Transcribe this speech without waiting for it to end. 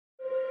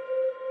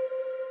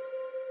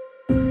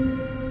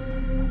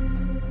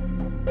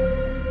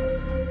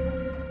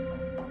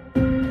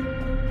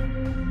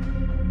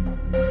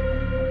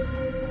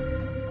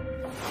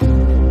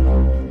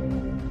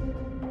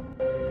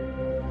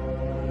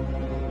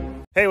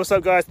Hey, what's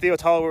up guys? Theo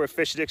Tolliver with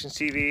Fish Addictions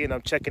TV, and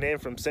I'm checking in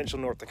from Central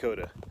North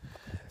Dakota.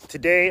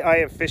 Today I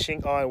am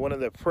fishing on one of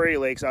the prairie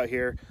lakes out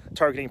here,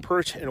 targeting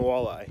perch and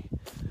walleye.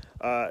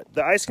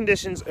 The ice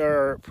conditions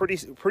are pretty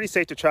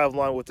safe to travel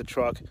on with the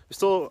truck. There's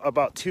still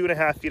about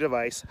 2.5 feet of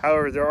ice.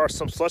 However, there are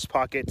some slush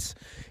pockets,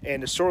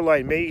 and the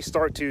shoreline may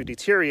start to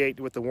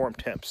deteriorate with the warm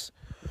temps.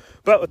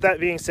 But with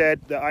that being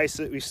said,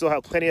 we still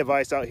have plenty of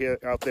ice out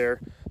there.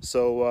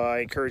 So I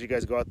encourage you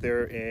guys to go out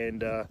there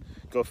and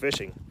go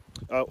fishing.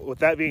 With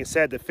that being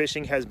said, the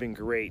fishing has been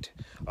great.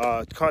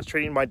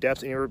 Concentrating my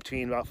depths anywhere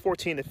between about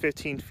 14 to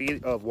 15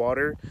 feet of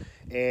water,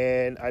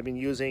 and I've been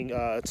using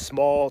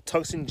small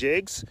tungsten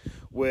jigs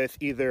with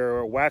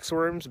either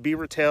waxworms,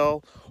 beaver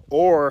tail,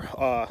 or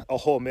a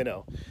whole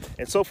minnow.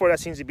 And so far,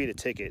 that seems to be the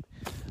ticket.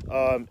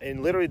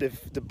 And literally,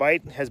 the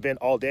bite has been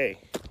all day.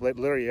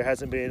 Literally, there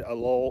hasn't been a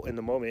lull in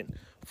the moment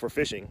for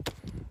fishing.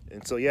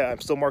 And so yeah,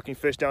 I'm still marking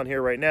fish down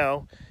here right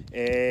now.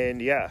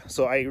 And yeah,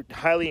 so I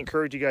highly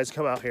encourage you guys to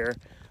come out here.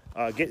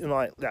 Get in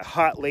that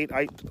hot late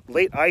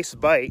ice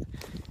bite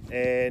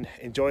and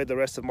enjoy the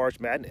rest of March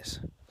Madness.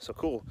 So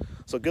cool.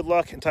 So good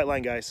luck and tight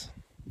line, guys.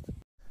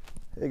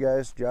 Hey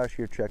guys, Josh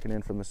here checking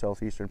in from the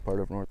southeastern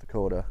part of North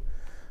Dakota.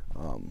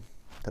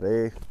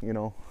 Today,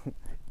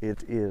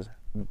 it is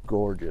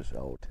gorgeous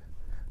out.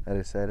 I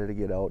decided to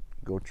get out,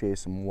 go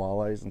chase some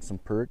walleyes and some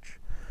perch.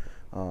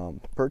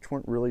 Perch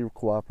weren't really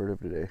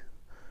cooperative today.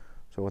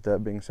 So with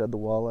that being said, the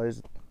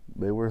walleyes,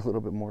 they were a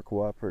little bit more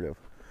cooperative.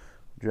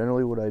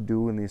 Generally what I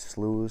do in these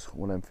sloughs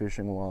when I'm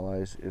fishing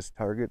walleyes is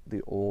target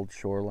the old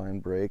shoreline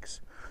breaks.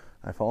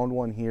 I found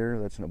one here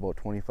that's in about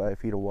 25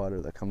 feet of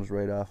water that comes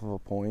right off of a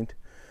point,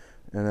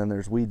 and then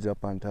there's weeds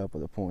up on top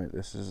of the point.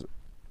 This is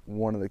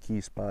one of the key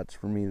spots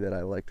for me that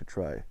I like to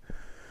try.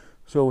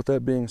 So with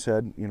that being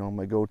said,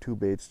 my go-to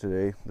baits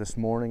today, this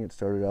morning it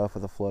started off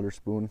with a flutter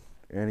spoon,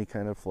 any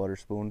kind of flutter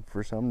spoon.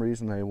 For some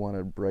reason I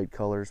wanted bright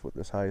colors with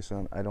this high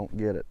sun. I don't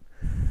get it.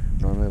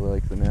 Normally I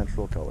like the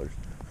natural colors.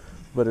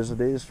 But as the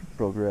days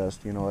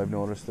progressed, I've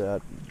noticed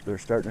that they're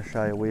starting to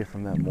shy away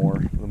from that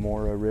more. The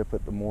more I rip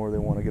it, the more they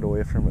want to get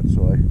away from it.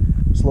 So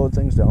I slowed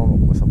things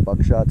down with a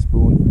buckshot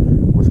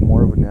spoon with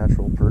more of a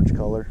natural perch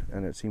color,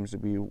 and it seems to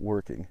be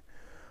working.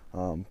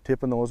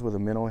 Tipping those with a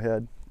minnow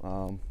head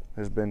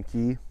has been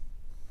key.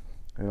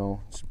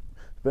 It's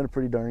been a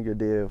pretty darn good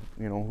day of,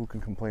 who can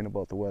complain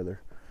about the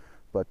weather.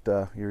 But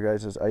your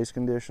guys' ice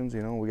conditions,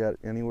 we got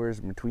anywhere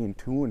between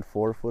 2 and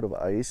 4 foot of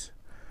ice.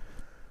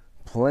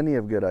 Plenty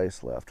of good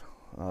ice left.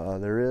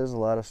 There is a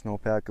lot of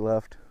snowpack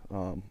left.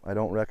 I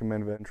don't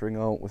recommend venturing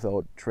out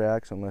without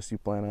tracks unless you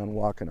plan on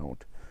walking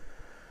out.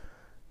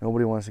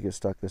 Nobody wants to get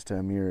stuck this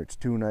time of year. It's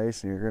too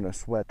nice and you're going to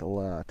sweat a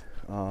lot.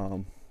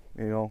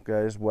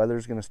 Guys,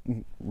 weather's going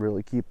to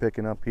really keep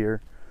picking up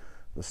here.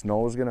 The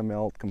snow is going to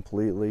melt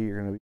completely.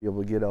 You're going to be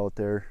able to get out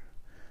there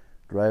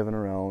driving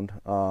around.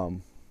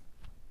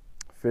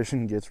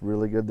 Fishing gets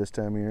really good this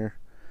time of year.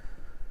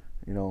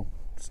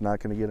 It's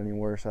not going to get any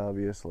worse,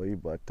 obviously,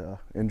 but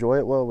enjoy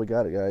it while we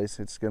got it, guys.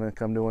 It's going to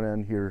come to an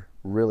end here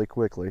really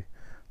quickly.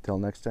 Till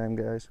next time,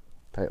 guys,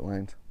 tight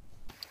lines.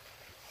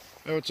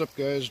 Hey, what's up,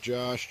 guys?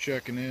 Josh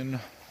checking in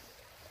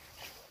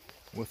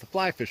with the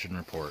fly fishing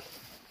report.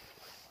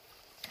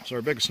 So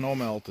our big snow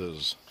melt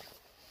is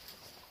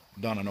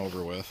done and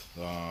over with.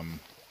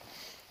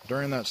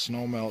 During that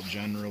snow melt,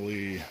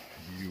 generally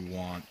you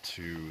want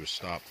to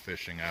stop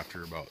fishing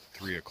after about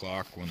 3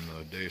 o'clock when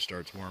the day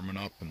starts warming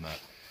up and that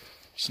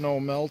snow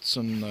melts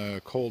and the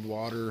cold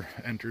water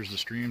enters the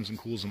streams and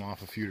cools them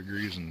off a few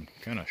degrees and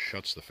kind of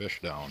shuts the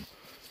fish down.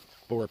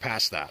 But we're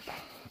past that.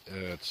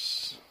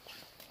 It's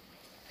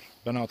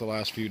been out the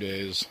last few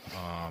days,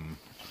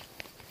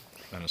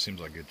 and it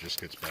seems like it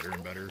just gets better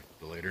and better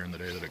the later in the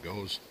day that it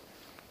goes.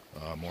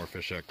 More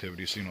fish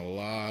activity. Seen a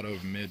lot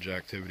of midge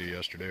activity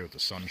yesterday with the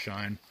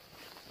sunshine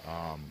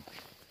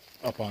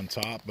up on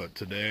top, but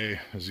today,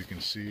 as you can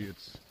see,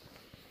 it's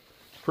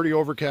pretty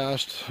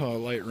overcast,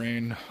 light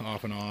rain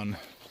off and on,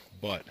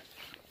 but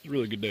it's a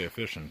really good day of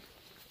fishing.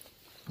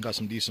 Got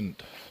some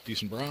decent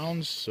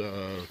browns,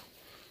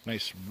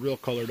 nice real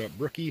colored up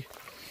brookie,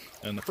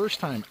 and the first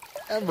time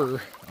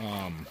ever,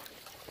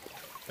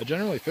 I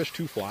generally fish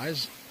 2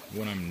 flies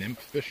when I'm nymph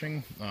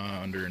fishing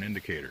under an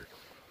indicator.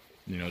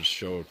 Just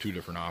show 2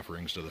 different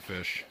offerings to the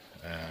fish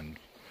and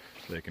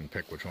they can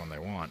pick which one they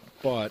want.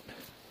 But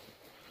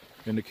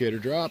indicator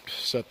dropped,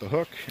 set the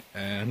hook,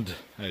 and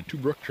I had 2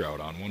 brook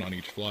trout on, 1 on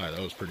each fly. That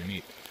was pretty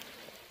neat.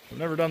 I've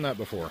never done that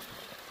before.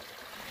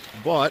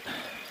 But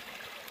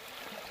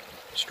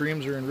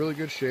streams are in really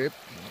good shape.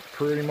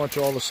 Pretty much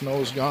all the snow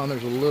is gone.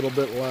 There's a little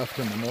bit left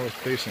in the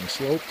north-facing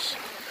slopes.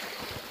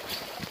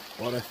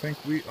 But I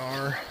think we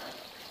are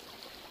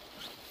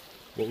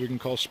what we can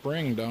call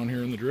spring down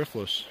here in the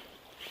driftless.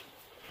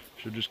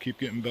 Should just keep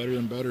getting better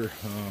and better.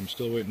 I'm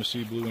still waiting to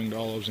see blue-winged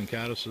olives and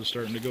caddises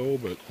starting to go,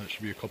 but that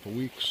should be a couple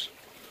weeks.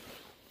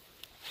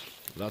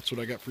 That's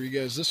what I got for you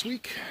guys this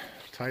week.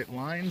 Tight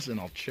lines, and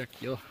I'll check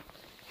you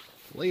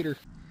later.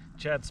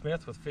 Chad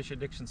Smith with Fish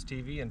Addictions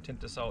TV and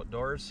Tintus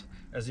Outdoors.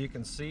 As you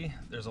can see,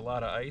 there's a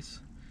lot of ice.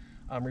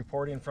 I'm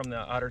reporting from the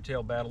Otter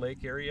Tail Battle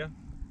Lake area,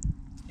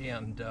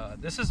 and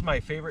this is my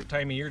favorite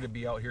time of year to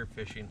be out here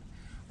fishing.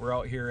 We're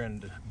out here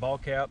in ball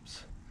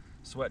caps,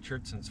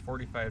 sweatshirts, and it's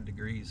 45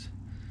 degrees.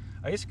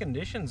 Ice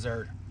conditions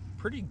are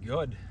pretty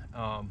good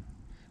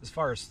as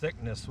far as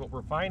thickness. What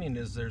we're finding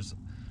is there's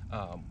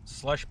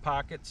slush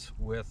pockets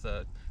with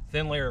a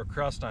thin layer of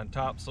crust on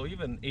top, so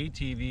even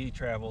ATV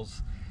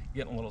travel's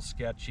getting a little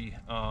sketchy.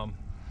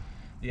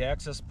 The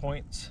access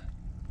points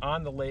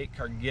on the lake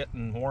are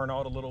getting worn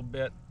out a little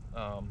bit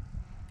of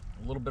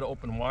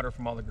open water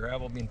from all the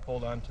gravel being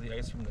pulled onto the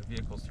ice from the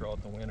vehicles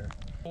throughout the winter.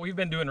 What we've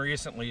been doing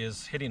recently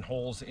is hitting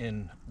holes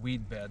in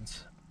weed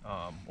beds.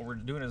 What we're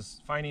doing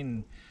is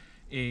finding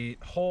a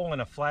hole in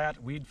a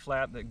flat, weed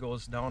flat, that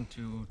goes down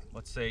to,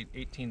 let's say,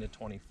 18 to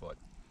 20 foot.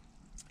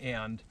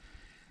 And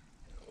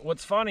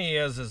what's funny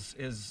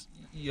is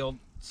you'll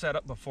set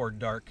up before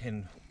dark,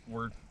 and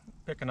we're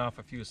picking off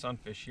a few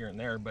sunfish here and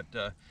there, but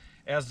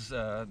as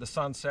the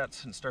sun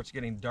sets and starts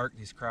getting dark,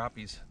 these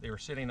crappies, they were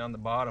sitting on the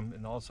bottom,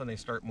 and all of a sudden they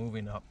start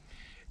moving up.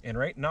 And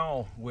right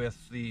now,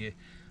 with the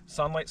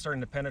sunlight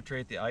starting to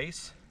penetrate the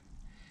ice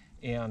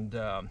and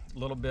a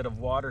little bit of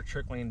water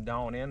trickling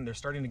down in, they're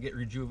starting to get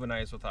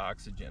rejuvenized with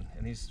oxygen,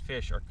 and these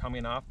fish are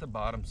coming off the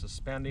bottom,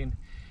 suspending,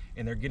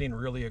 and they're getting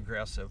really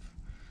aggressive.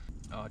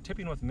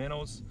 Tipping with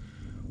minnows,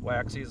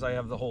 waxies, I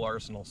have the whole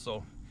arsenal,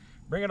 so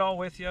bring it all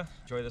with you.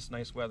 Enjoy this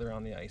nice weather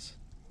on the ice.